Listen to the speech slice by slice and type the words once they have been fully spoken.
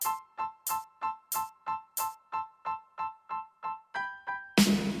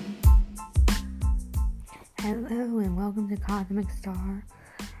Hello and welcome to Cosmic Star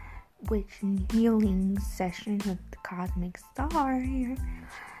Witch and Healing Session with the Cosmic Star here.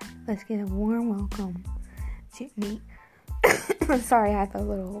 Let's get a warm welcome to me. Sorry, I have a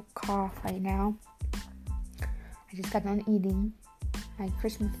little cough right now. I just got done eating my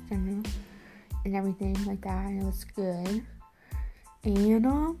Christmas dinner and everything like that, and it was good. And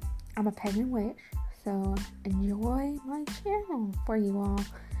I'm a pagan witch, so enjoy my channel for you all.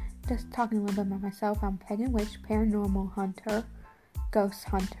 Just talking a little bit about myself. I'm a pagan witch, paranormal hunter, ghost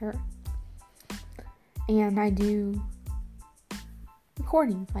hunter, and I do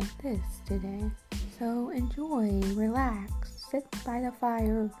recordings like this today. So enjoy, relax, sit by the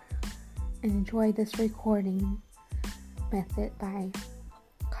fire, and enjoy this recording method by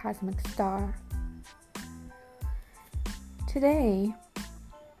Cosmic Star. Today,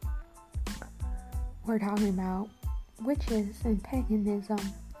 we're talking about witches and paganism.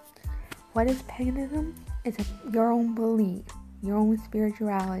 What is paganism? It's your own belief, your own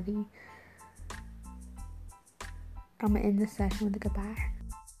spirituality. I'm going to end this session with a goodbye.